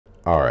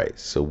Alright,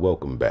 so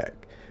welcome back.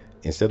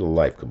 Instead of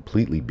life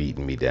completely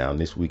beating me down,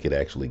 this week it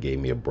actually gave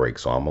me a break,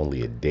 so I'm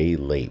only a day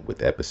late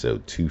with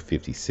episode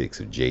 256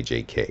 of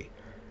JJK.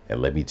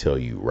 And let me tell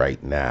you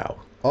right now,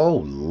 oh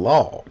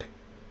Lord,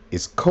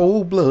 it's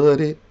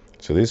cold-blooded.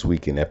 So this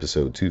week in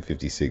episode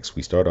 256,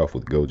 we start off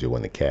with Gojo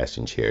in the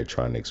casting chair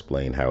trying to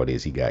explain how it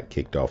is he got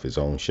kicked off his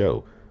own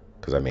show.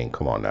 Because I mean,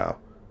 come on now,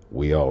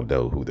 we all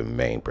know who the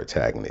main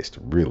protagonist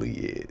really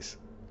is.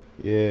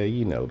 Yeah,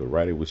 the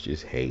writer was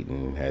just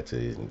hating, had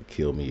to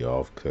kill me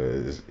off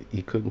because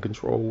he couldn't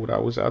control what I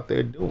was out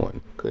there doing.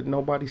 Couldn't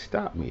nobody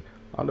stop me.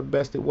 I'm the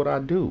best at what I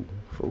do,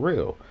 for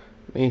real.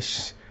 I mean,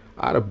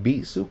 I'd have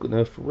beat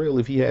Sukuna for real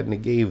if he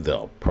hadn't gave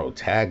the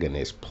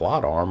protagonist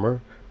plot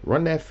armor.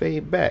 Run that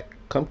fade back.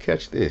 Come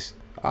catch this.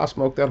 I'll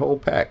smoke that whole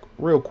pack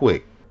real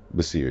quick.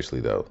 But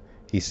seriously though,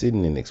 he's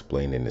sitting and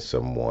explaining to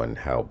someone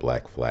how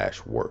Black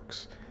Flash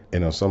works.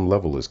 And on some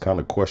level, it's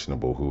kind of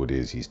questionable who it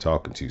is he's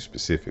talking to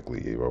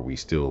specifically. Are we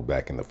still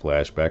back in the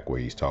flashback where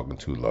he's talking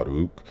to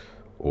Laruk?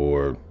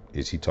 Or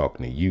is he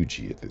talking to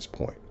Yuji at this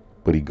point?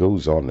 But he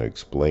goes on to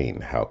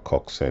explain how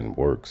Koksen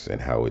works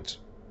and how it's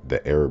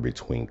the error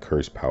between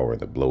curse power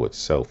and the blow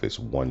itself is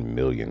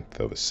 1/1,000,000th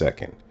of a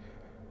second.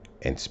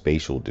 And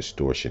spatial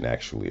distortion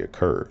actually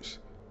occurs.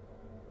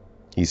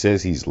 He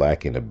says he's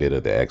lacking a bit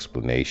of the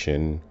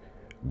explanation,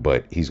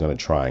 but he's going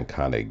to try and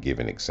kind of give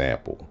an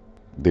example.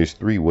 There's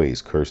 3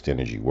 ways cursed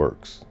energy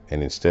works,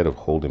 and instead of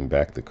holding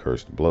back the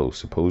cursed blow,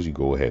 suppose you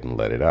go ahead and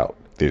let it out.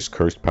 There's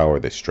cursed power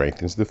that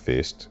strengthens the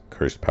fist,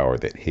 cursed power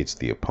that hits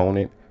the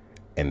opponent,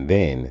 and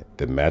then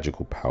the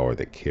magical power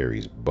that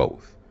carries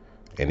both.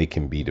 And it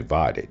can be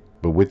divided.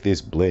 But with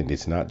this blend,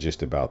 it's not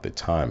just about the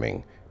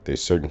timing.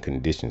 There's certain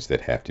conditions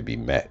that have to be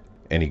met.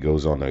 And he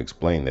goes on to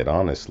explain that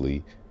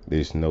honestly,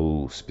 there's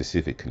no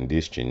specific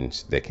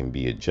conditions that can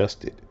be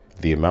adjusted.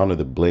 The amount of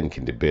the blend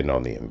can depend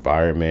on the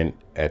environment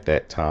at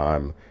that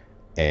time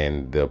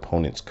and the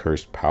opponent's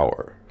cursed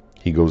power.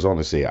 He goes on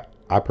to say,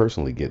 I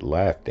personally get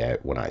laughed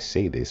at when I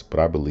say this, but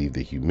I believe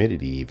the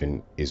humidity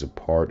even is a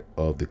part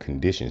of the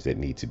conditions that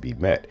need to be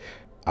met.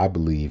 I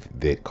believe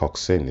that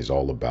Koksen is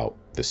all about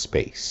the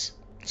space.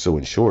 So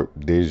in short,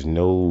 there's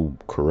no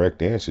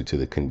correct answer to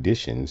the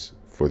conditions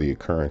for the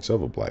occurrence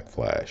of a Black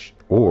Flash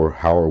or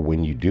how or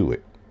when you do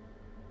it.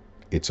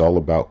 It's all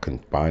about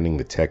combining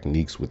the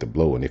techniques with the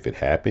blow, and if it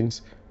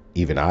happens,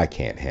 even I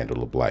can't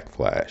handle a Black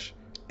Flash.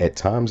 At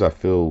times I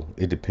feel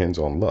it depends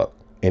on luck,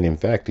 and in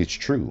fact it's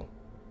true.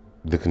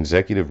 The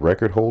consecutive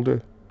record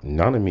holder,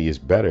 Nanami, is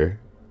better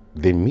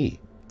than me.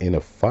 In a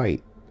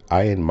fight,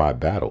 I end my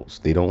battles.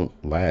 They don't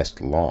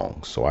last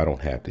long, so I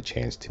don't have the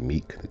chance to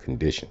meet the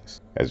conditions.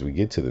 As we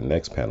get to the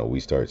next panel, we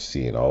start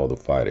seeing all the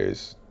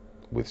fighters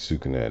with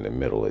Sukuna in the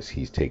middle as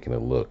he's taking a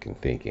look and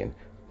thinking,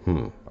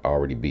 I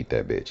already beat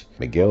that bitch.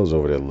 Miguel's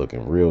over there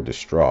looking real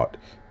distraught.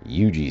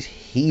 Yuji's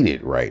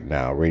heated right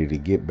now, ready to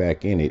get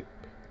back in it.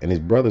 And his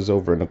brother's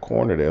over in the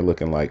corner there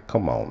looking like,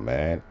 come on,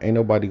 man. Ain't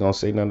nobody gonna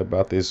say nothing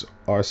about this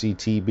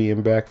RCT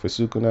being back for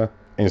Sukuna.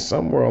 And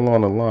somewhere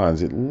along the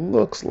lines, it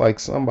looks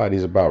like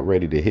somebody's about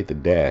ready to hit the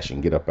dash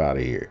and get up out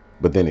of here.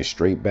 But then it's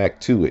straight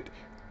back to it.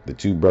 The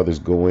 2 brothers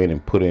go in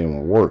and put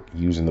in work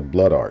using the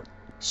blood art.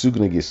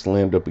 Sukuna gets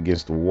slammed up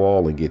against the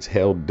wall and gets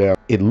held down.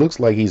 It looks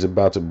like he's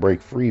about to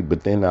break free,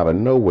 but then out of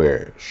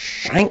nowhere,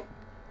 shank,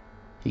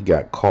 he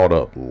got caught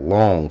up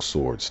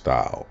longsword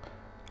style.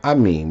 I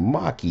mean,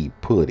 Maki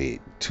put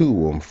it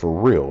to him for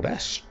real.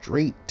 That's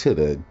straight to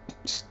the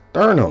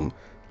sternum.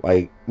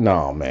 Like,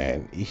 nah,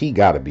 man, he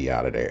gotta be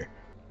out of there.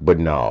 But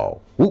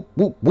no, whoop,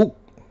 whoop, whoop.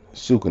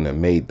 Sukuna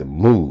made the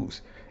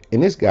moves,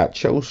 and this got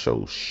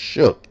Choso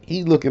shook.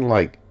 He looking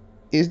like,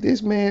 is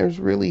this man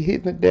really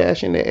hitting the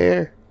dash in the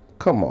air?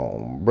 Come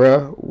on,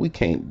 bruh, we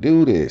can't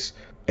do this.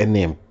 And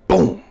then,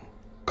 boom,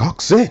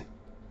 Koksen.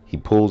 He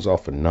pulls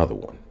off another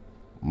one.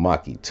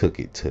 Maki took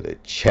it to the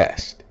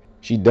chest.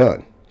 She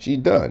done. She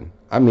done.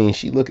 I mean,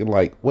 she looking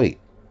like, wait,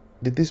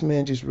 did this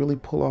man just really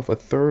pull off a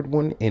 3rd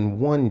one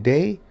in one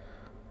day?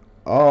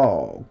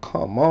 Oh,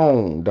 come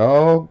on,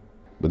 dog.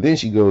 But then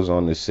she goes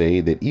on to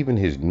say that even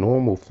his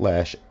normal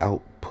flash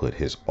output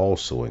has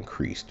also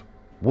increased.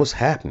 What's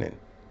happening?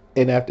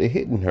 And after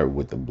hitting her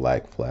with the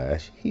Black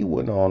Flash, he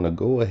went on to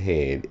go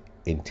ahead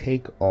and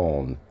take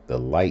on the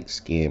light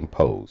skin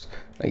pose.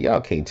 Now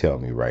y'all can't tell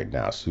me right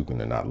now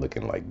Sukuna not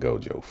looking like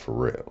Gojo for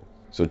real.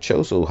 So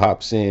Choso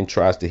hops in,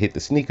 tries to hit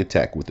the sneak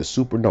attack with the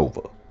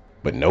supernova.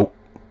 But nope.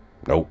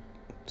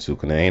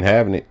 Sukuna ain't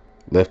having it.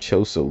 Left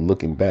Choso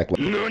looking back like,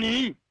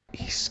 NANI?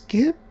 He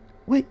skipped?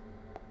 Wait,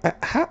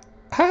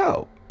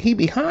 how? He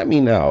behind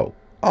me now.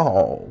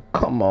 Oh,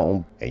 come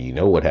on. And you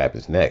know what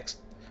happens next.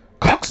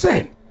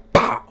 Koksen!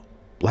 Pow!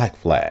 Black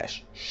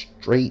Flash.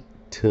 Straight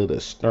to the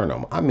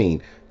sternum. I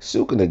mean,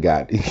 Sukuna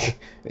got,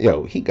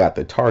 he got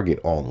the target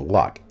on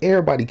lock.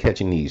 Everybody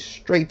catching these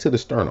straight to the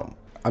sternum.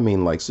 I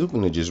mean, like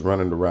Sukuna just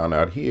running around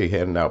out here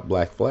handing out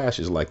Black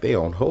Flashes like they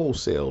on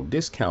wholesale,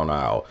 discount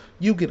aisle.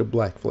 You get a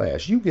Black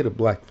Flash, you get a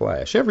Black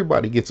Flash.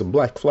 Everybody gets a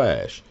Black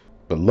Flash.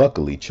 But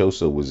luckily,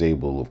 Choso was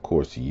able, of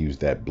course, to use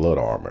that blood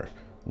armor.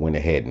 went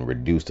ahead and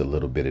reduced a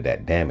little bit of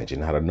that damage,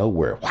 and out of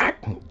nowhere,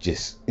 whack,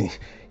 just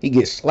he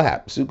gets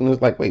slapped.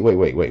 Sukuna's like,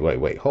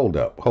 wait, hold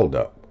up.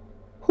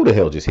 Who the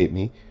hell just hit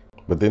me?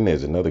 But then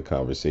there's another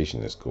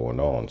conversation that's going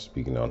on,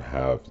 speaking on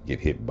how if you get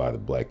hit by the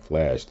Black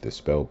Flash, the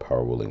spell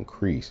power will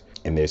increase.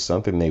 And there's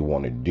something they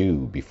want to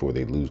do before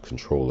they lose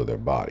control of their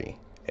body.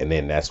 And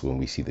then that's when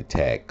we see the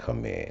tag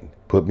come in.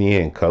 Put me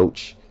in,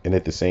 coach. And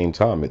at the same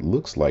time, it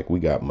looks like we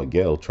got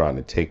Miguel trying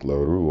to take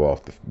LaRue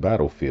off the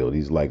battlefield.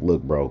 He's like,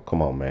 look, bro,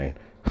 come on, man.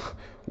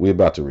 We're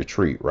about to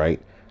retreat,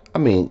 right? I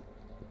mean,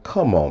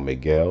 come on,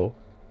 Miguel.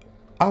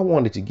 I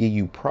wanted to give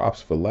you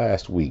props for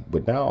last week,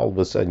 but now all of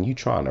a sudden you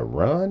trying to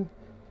run?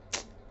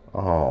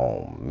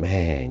 Oh,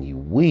 man, you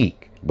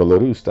weak. But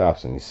LaRue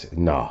stops him and says,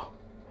 nah,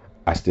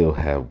 I still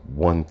have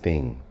one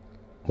thing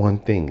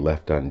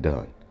left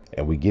undone.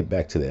 And we get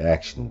back to the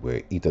action where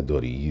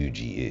Itadori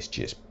Yuji is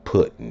just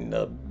putting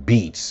the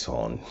beats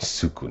on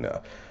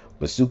Sukuna.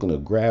 But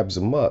Sukuna grabs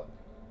him up,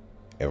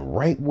 and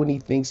right when he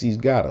thinks he's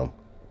got him,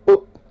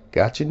 whoop,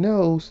 got your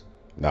nose.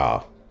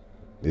 Nah,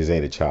 this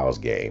ain't a child's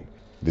game.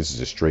 This is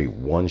a straight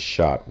one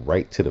shot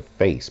right to the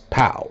face.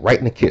 Pow, right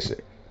in the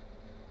kisser.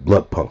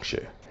 Blood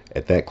puncture.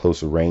 At that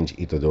closer range,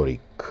 Itadori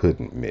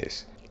couldn't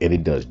miss. And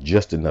it does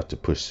just enough to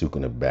push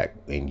Sukuna back,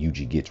 and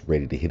Yuji gets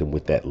ready to hit him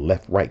with that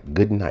left-right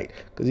good night.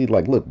 Because he's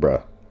like, look,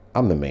 bruh,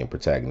 I'm the main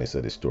protagonist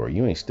of this story.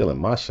 You ain't stealing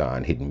my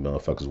shine hitting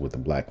motherfuckers with the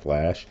Black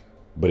Flash.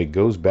 But it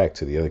goes back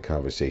to the other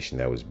conversation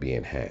that was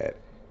being had.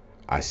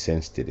 I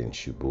sensed it in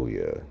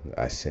Shibuya.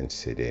 I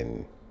sensed it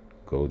in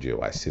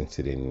Gojo. I sensed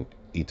it in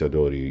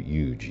Itadori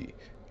Yuji.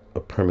 A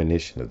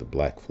premonition of the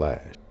Black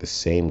Flash. The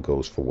same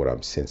goes for what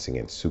I'm sensing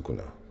in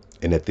Sukuna.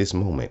 And at this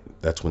moment,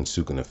 that's when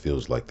Sukuna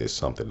feels like there's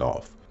something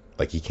off.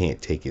 Like he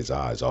can't take his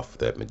eyes off of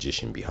that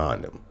magician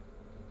behind him.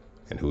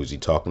 And who is he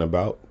talking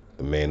about?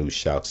 The man who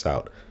shouts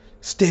out,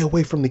 stay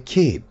away from the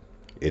kid.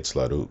 It's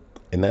Laruk.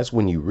 And that's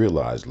when you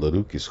realize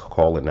Laruk is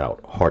calling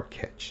out Heart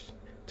Catch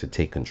to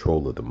take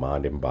control of the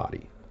mind and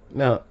body.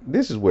 Now,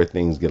 this is where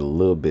things get a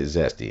little bit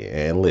zesty.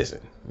 And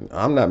listen,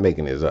 I'm not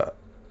making this up.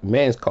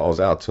 Man calls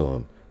out to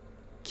him,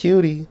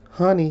 cutie,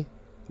 honey,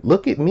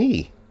 look at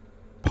me.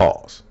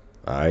 Pause.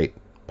 All right?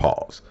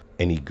 Pause.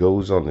 And he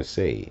goes on to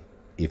say,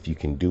 if you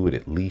can do it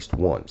at least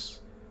once,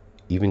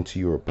 even to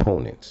your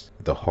opponents,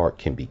 the heart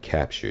can be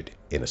captured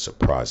in a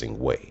surprising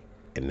way.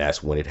 And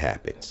that's when it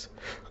happens.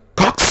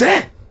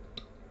 Koksen!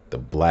 The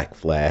Black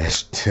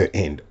Flash to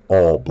end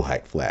all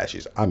Black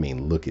Flashes. I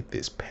mean, look at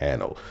this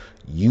panel.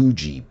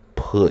 Yuji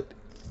put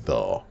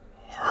the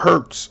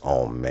hurts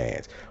on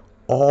Mans.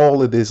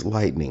 All of this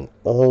lightning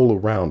all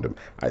around him.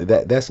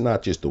 That's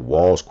not just the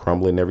walls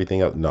crumbling and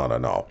everything else.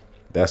 No.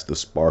 That's the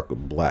spark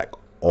of black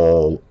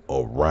all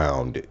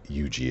around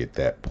Yuji at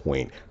that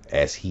point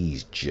as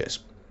he's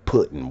just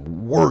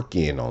putting work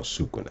in on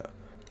Sukuna.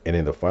 And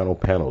in the final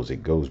panels,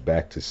 it goes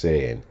back to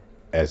saying,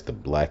 as the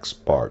black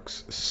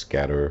sparks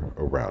scatter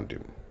around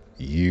him,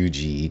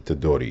 Yuji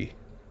Itadori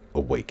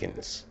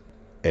awakens.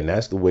 And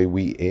that's the way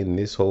we end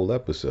this whole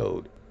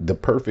episode. The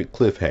perfect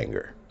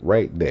cliffhanger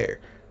right there.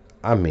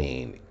 I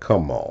mean,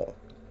 come on.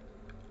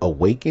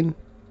 Awaken?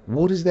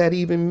 What does that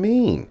even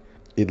mean?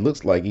 It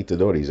looks like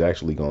Itadori's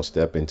actually going to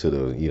step into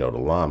the, the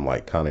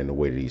limelight kind of in the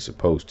way that he's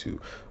supposed to.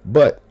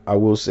 But I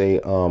will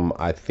say,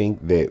 I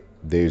think that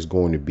there's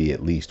going to be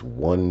at least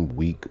 1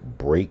 week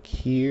break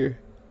here.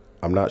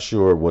 I'm not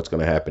sure what's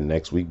going to happen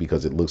next week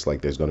because it looks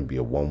like there's going to be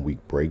a 1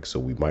 week break. So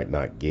we might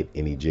not get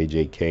any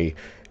JJK.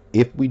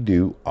 If we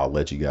do, I'll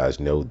let you guys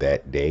know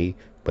that day.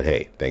 But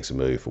hey, thanks a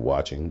million for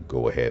watching.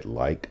 Go ahead,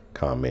 like,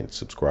 comment,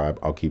 subscribe.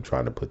 I'll keep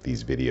trying to put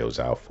these videos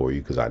out for you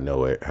because I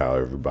know how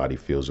everybody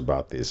feels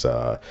about this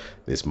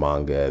this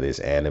manga, this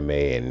anime,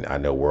 and I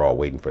know we're all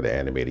waiting for the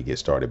anime to get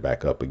started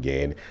back up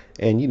again.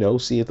 And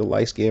see if the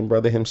light-skinned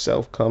brother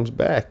himself comes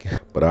back.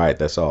 But all right,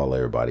 that's all,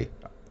 everybody.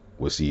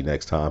 We'll see you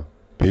next time.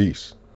 Peace.